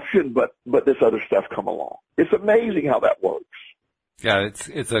no option but this other stuff come along. It's amazing how that works. Yeah,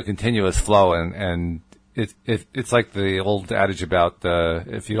 it's a continuous flow, and it's like the old adage about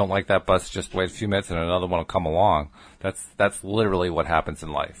if you don't like that bus, just wait a few minutes and another one will come along. That's literally what happens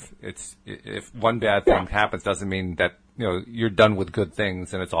in life. If one bad thing happens, doesn't mean that you're done with good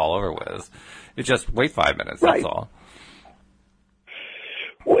things and it's all over with. It's just wait 5 minutes. Right. That's all.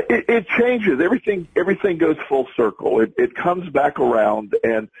 Well, it changes. Everything goes full circle. It comes back around,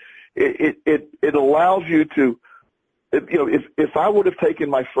 and it allows you to if I would have taken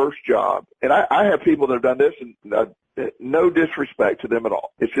my first job, and I have people that have done this, and no disrespect to them at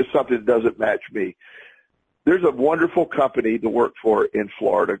all. It's just something that doesn't match me. There's a wonderful company to work for in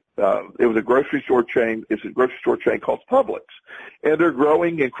Florida. It was a grocery store chain. It's a grocery store chain called Publix, and they're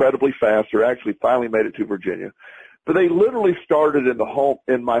growing incredibly fast. They're actually finally made it to Virginia, but they literally started in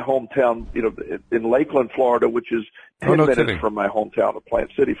my hometown, in Lakeland, Florida, which is 10 minutes from my hometown of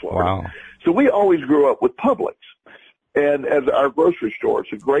Plant City, Florida. Wow. So we always grew up with Publix, and as our grocery store.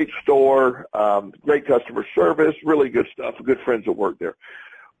 It's a great store, great customer service, really good stuff. Good friends that work there.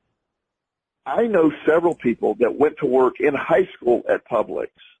 I know several people that went to work in high school at Publix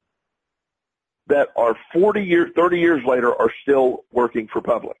that are 30 years later are still working for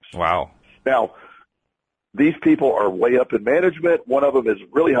Publix. Wow. Now, these people are way up in management. One of them is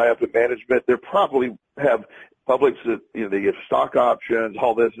really high up in management. They probably have Publix, they get stock options,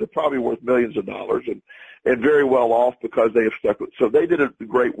 all this. They're probably worth millions of dollars and very well off because they have stuck with it. So they did it a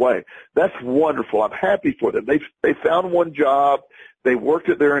great way. That's wonderful. I'm happy for them. They found one job. They worked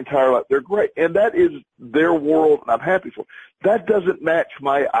it their entire life. They're great. And that is their world, and I'm happy for it. That doesn't match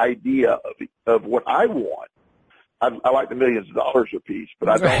my idea of what I want. I like the millions of dollars a piece, but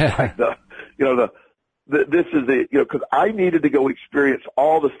I don't like this is because I needed to go experience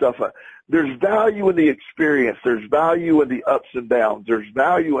all the stuff. There's value in the experience. There's value in the ups and downs. There's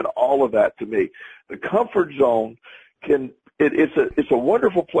value in all of that to me. The comfort zone it's a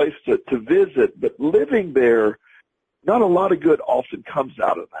wonderful place to visit, but living there, not a lot of good often comes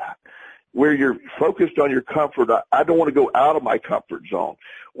out of that. Where you're focused on your comfort, I don't want to go out of my comfort zone.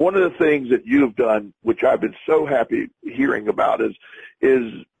 One of the things that you've done, which I've been so happy hearing about, is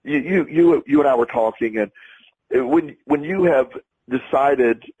you and I were talking, and when you have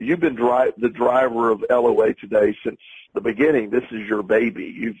decided you've been the driver of LOA today since the beginning. This is your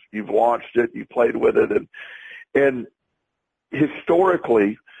baby. You've launched it, you played with it, and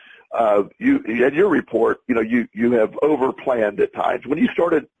historically. You in your report, you have over-planned at times. When you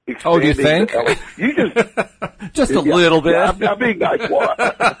started expanding, do you think? You just a little bit. Yeah, I'm being nice. Well,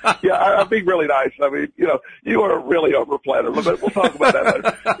 I'm being really nice. I mean, you are really over-planned, but we'll talk about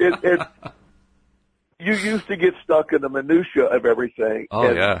that later. You used to get stuck in the minutia of everything.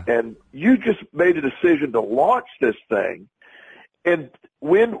 And you just made a decision to launch this thing. And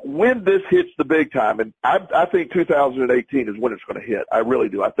when this hits the big time, and I think 2018 is when it's going to hit. I really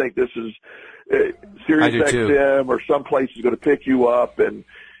do. I think this is Sirius XM or some place is going to pick you up and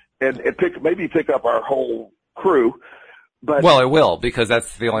pick up our whole crew. But well, it will, because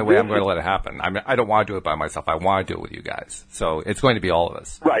that's the only way I'm going to let it happen. I mean, I don't want to do it by myself. I want to do it with you guys. So it's going to be all of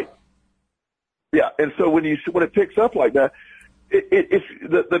us. Right. Yeah. And so when it picks up like that, it's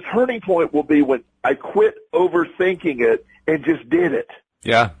the turning point will be when I quit overthinking it and just did it.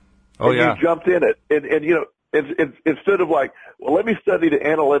 Yeah. Oh, and yeah. You jumped in it. And instead of like, well, let me study the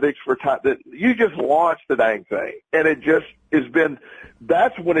analytics for time, that you just launched the dang thing. And it just has been,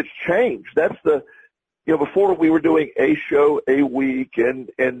 that's when it's changed. That's before we were doing a show a week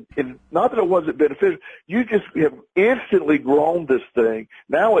and not that it wasn't beneficial. You just have instantly grown this thing.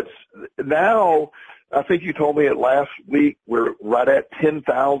 Now I think you told me it last week, we're right at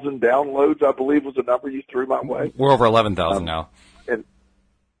 10,000 downloads, I believe was the number you threw my way. We're over 11,000 now. And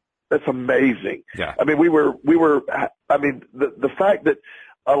that's amazing. Yeah. I mean, the fact that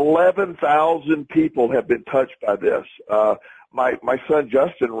 11,000 people have been touched by this. My son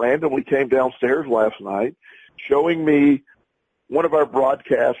Justin randomly came downstairs last night showing me one of our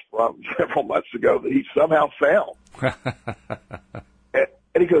broadcasts from several months ago that he somehow found.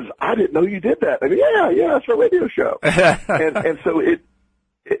 And he goes, I didn't know you did that. I go, yeah, it's our radio show. and so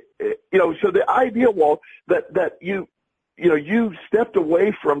so the idea, Walt, that you stepped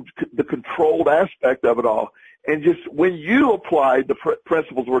away from the controlled aspect of it all, and just when you applied the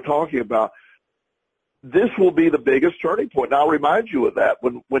principles we're talking about, this will be the biggest turning point. And I'll remind you of that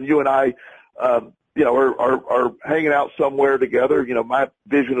when you and I, are hanging out somewhere together. My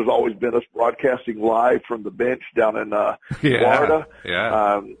vision has always been us broadcasting live from the bench down in Florida. Yeah.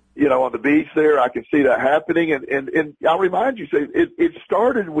 On the beach there. I can see that happening. And I'll remind you, it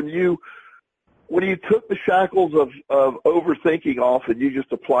started when you took the shackles of overthinking off and you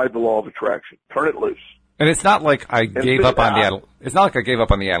just applied the law of attraction. Turn it loose. And it's not like I gave up on it's not like I gave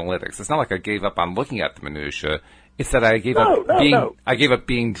up on the analytics. It's not like I gave up on looking at the minutia. It's that I gave I gave up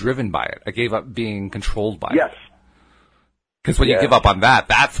being driven by it. I gave up being controlled by it. Yes. Because when you give up on that,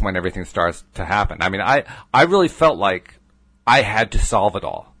 that's when everything starts to happen. I mean, I really felt like I had to solve it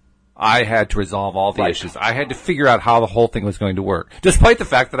all. I had to resolve all the Right. issues. I had to figure out how the whole thing was going to work, despite the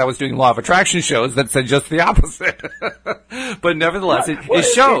fact that I was doing law of attraction shows that said just the opposite. But nevertheless, it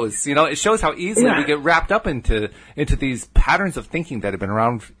shows, it shows how easily we get wrapped up into these patterns of thinking that have been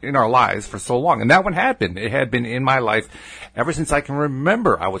around in our lives for so long. And that one had been. It had been in my life ever since I can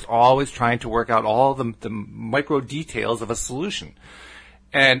remember. I was always trying to work out all the micro details of a solution.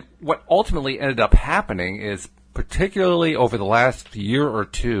 And what ultimately ended up happening is, particularly over the last year or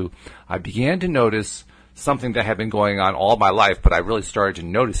two, I began to notice something that had been going on all my life, but I really started to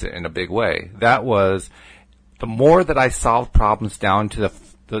notice it in a big way. That was, the more that I solved problems down to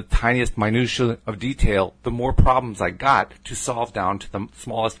the tiniest minutia of detail, the more problems I got to solve down to the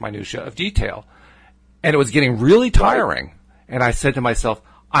smallest minutia of detail. And it was getting really tiring. And I said to myself,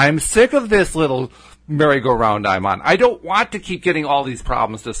 I'm sick of this little merry-go-round I'm on. I don't want to keep getting all these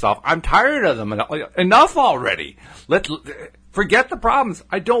problems to solve. I'm tired of them. Enough already. Forget the problems.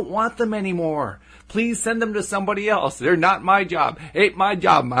 I don't want them anymore. Please send them to somebody else. They're not my job. Ain't my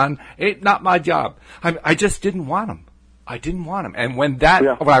job, man. Ain't not my job. I just didn't want them. I didn't want them. And when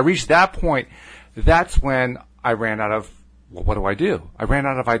I reached that point, that's when I ran out of, what do? I ran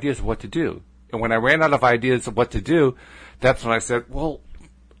out of ideas of what to do. And when I ran out of ideas of what to do, that's when I said, well,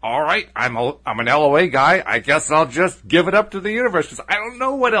 all right, I'm an LOA guy. I guess I'll just give it up to the universe because I don't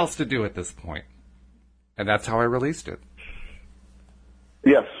know what else to do at this point. And that's how I released it.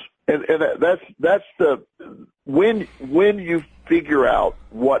 Yes, and that's the when you figure out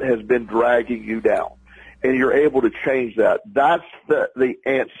what has been dragging you down, and you're able to change that. That's the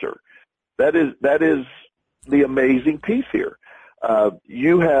answer. That is the amazing piece here.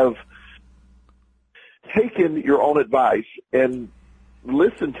 You have taken your own advice and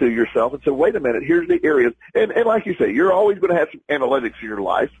listen to yourself and say, wait a minute, here's the areas. And like you say, you're always going to have some analytics in your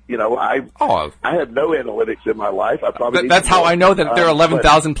life. I have no analytics in my life. I probably that's how I know that there are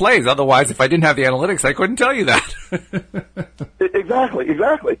 11,000 plays. Otherwise, if I didn't have the analytics, I couldn't tell you that.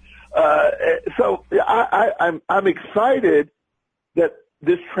 Exactly. So I'm excited that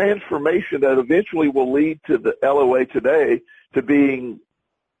this transformation that eventually will lead to the LOA today to being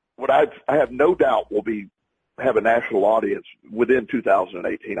what I have no doubt will have a national audience within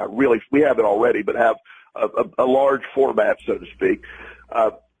 2018. We have it already, but have a large format, so to speak.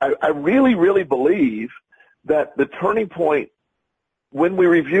 I really, really believe that the turning point, when we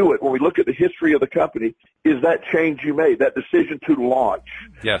review it, when we look at the history of the company, is that change you made, that decision to launch.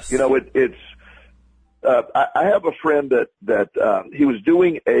 Yes. I have a friend that he was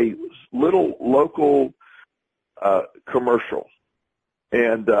doing a little local commercial,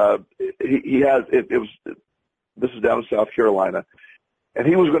 and this is down in South Carolina, and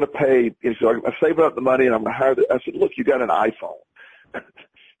he was going to pay. He said, I'm saving up the money, and I'm going to hire I said, look, you got an iPhone.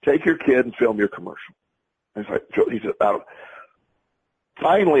 Take your kid and film your commercial. And he said,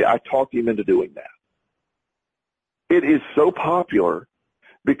 finally, I talked him into doing that. It is so popular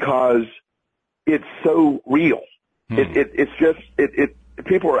because it's so real. It's just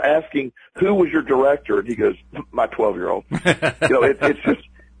people are asking, who was your director? And he goes, my 12-year-old. It's just,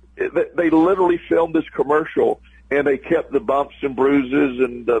 they literally filmed this commercial, and they kept the bumps and bruises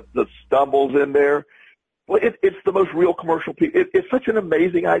and the stumbles in there. Well, it's the most real commercial. It's such an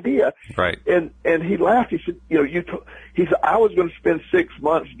amazing idea. Right. And he laughed. He said, he said, I was going to spend 6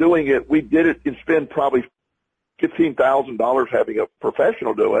 months doing it. We did it and spend probably $15,000 having a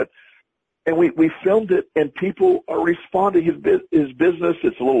professional do it. And we filmed it, and people are responding. His business,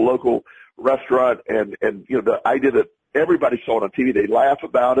 it's a little local restaurant, and the idea that everybody saw it on TV, they laugh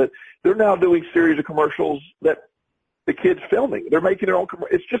about it. They're now doing series of commercials that the kids filming. They're making their own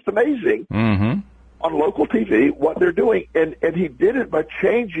commercials. It's just amazing on local TV what they're doing, and he did it by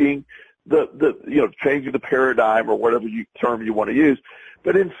changing changing the paradigm or whatever term you want to use.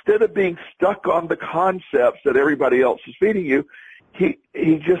 But instead of being stuck on the concepts that everybody else is feeding you, he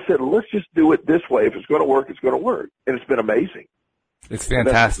just said, let's just do it this way. If it's going to work, it's going to work. And it's been amazing. It's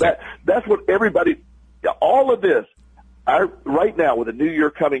fantastic. That's what everybody, all of this, right now with the new year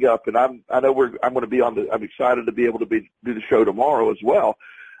coming up, and I'm going to be I'm excited to be able to do the show tomorrow as well.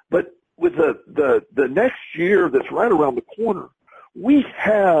 But with the next year that's right around the corner, we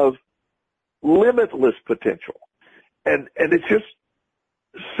have limitless potential. And it's just,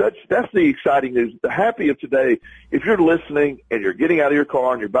 that's the exciting news. The happy of today, if you're listening and you're getting out of your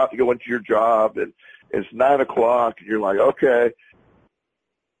car and you're about to go into your job and it's 9:00 and you're like, okay,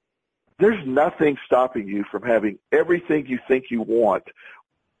 there's nothing stopping you from having everything you think you want,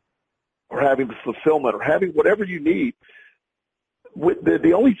 or having the fulfillment, or having whatever you need.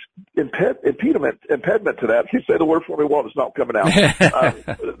 The only impediment to that, you say the word for me, Walt, it's not coming out.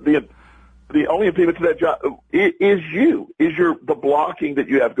 the only impediment to that job is the blocking that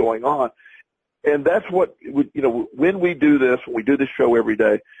you have going on. And that's what, when we do this show every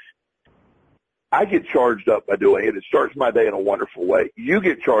day, I get charged up by doing it. It starts my day in a wonderful way. You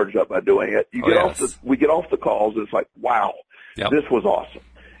get charged up by doing it. We get off the calls and it's like, wow, This was awesome.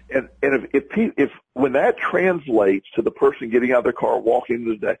 And if when that translates to the person getting out of their car, walking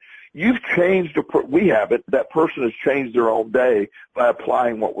into the day, you've changed, that person has changed their own day by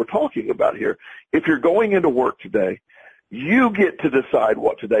applying what we're talking about here. If you're going into work today, you get to decide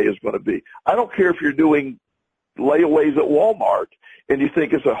what today is going to be. I don't care if you're doing layaways at Walmart and you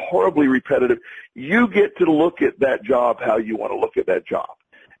think it's a horribly repetitive, you get to look at that job how you want to look at that job.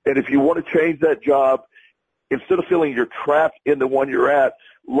 And if you want to change that job, instead of feeling you're trapped in the one you're at,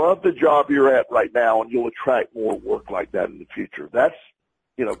 love the job you're at right now, and you'll attract more work like that in the future. That's,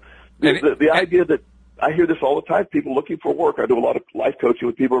 the idea that I hear this all the time, people looking for work. I do a lot of life coaching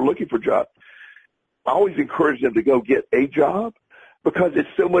with people who are looking for jobs. I always encourage them to go get a job because it's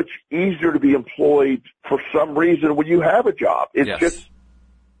so much easier to be employed for some reason when you have a job. It's just,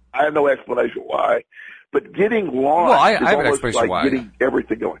 I have no explanation why. But getting lost I is have an almost explanation like why. getting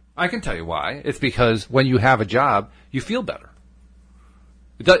everything going. I can tell you why. It's because when you have a job, you feel better.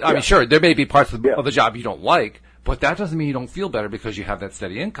 I mean, sure, there may be parts of the job you don't like, but that doesn't mean you don't feel better because you have that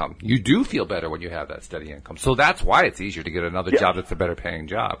steady income. You do feel better when you have that steady income. So that's why it's easier to get another job that's a better paying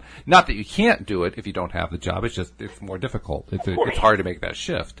job. Not that you can't do it if you don't have the job. It's just, it's more difficult. It's hard to make that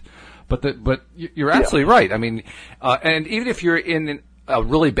shift. But you're absolutely right. I mean, and even if you're in a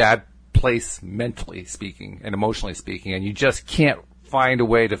really bad place mentally speaking and emotionally speaking, and you just can't find a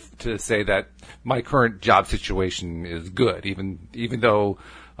way to say that my current job situation is good, even though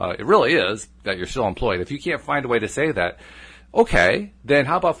it really is that you're still employed. If you can't find a way to say that, okay, then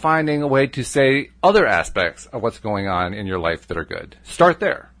how about finding a way to say other aspects of what's going on in your life that are good? Start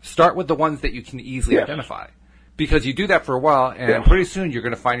there. Start with the ones that you can easily identify. Because you do that for a while, and pretty soon you're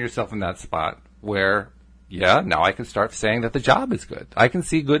going to find yourself in that spot where, now I can start saying that the job is good. I can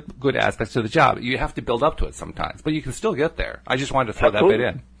see good aspects to the job. You have to build up to it sometimes, but you can still get there. I just wanted to throw that bit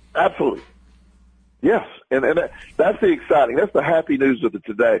in. Absolutely. Yes, and that's the exciting, that's the happy news of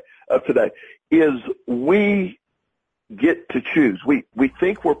today, is we get to choose. We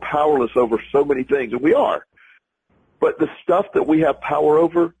think we're powerless over so many things, and we are. But the stuff that we have power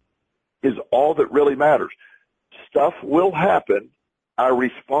over is all that really matters. Stuff will happen. Our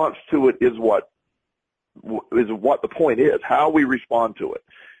response to it is what the point is, how we respond to it.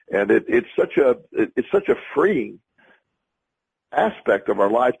 And it's such a freeing aspect of our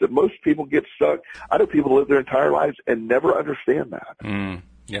life that most people get stuck. I know people live their entire lives and never understand that.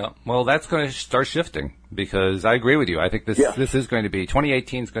 Yeah. Well, that's going to start shifting because I agree with you. I think this is going to be,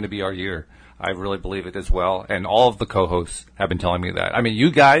 2018 is going to be our year. I really believe it as well. And all of the co-hosts have been telling me that. I mean, you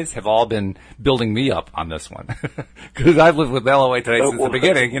guys have all been building me up on this one because I've lived with LOA today since the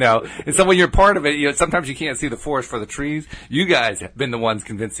beginning, And so when you're part of it, sometimes you can't see the forest for the trees. You guys have been the ones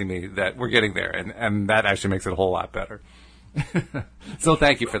convincing me that we're getting there. And that actually makes it a whole lot better. So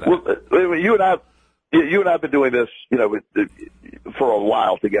thank you for that. Well, you and I have been doing this, for a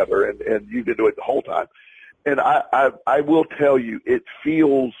while together, and you've been doing it the whole time. And I will tell you,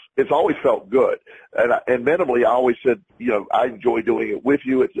 it's always felt good. And mentally, I always said, I enjoy doing it with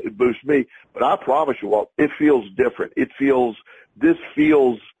you. It boosts me. But I promise you, Walt, it feels different. This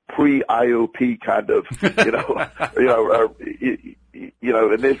feels pre-IOP kind of, and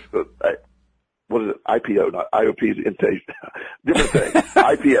this, what is it? IPO, not IOP is intake. Different thing.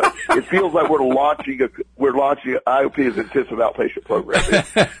 IPO. It feels like we're launching IOP is intensive outpatient program.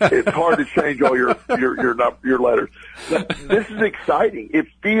 It's hard to change all your letters. But this is exciting. It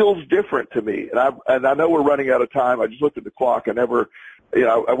feels different to me. And I know we're running out of time. I just looked at the clock. I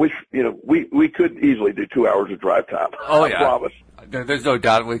wish, we could easily do 2 hours of drive time. Oh, yeah. I promise. There's no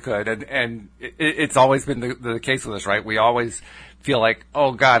doubt we could. And it's always been the case with us, right? We always feel like,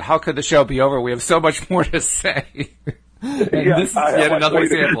 oh God, how could the show be over? We have so much more to say. This is yet another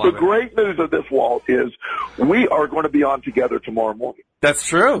example of it. The great news of this, Walt, is we are going to be on together tomorrow morning. That's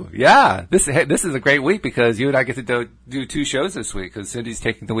true. Yeah. This is a great week because you and I get to do 2 shows this week because Cindy's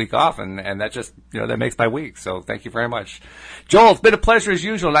taking the week off and that just, that makes my week. So thank you very much. Joel, it's been a pleasure as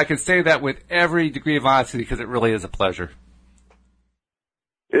usual, and I can say that with every degree of honesty because it really is a pleasure.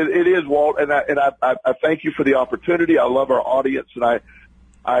 It is, Walt, and I thank you for the opportunity. I love our audience, and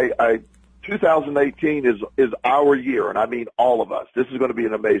I 2018 is our year, and I mean all of us. This is going to be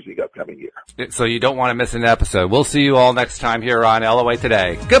an amazing upcoming year. So you don't want to miss an episode. We'll see you all next time here on LOA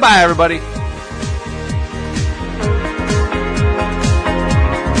Today. Goodbye, everybody.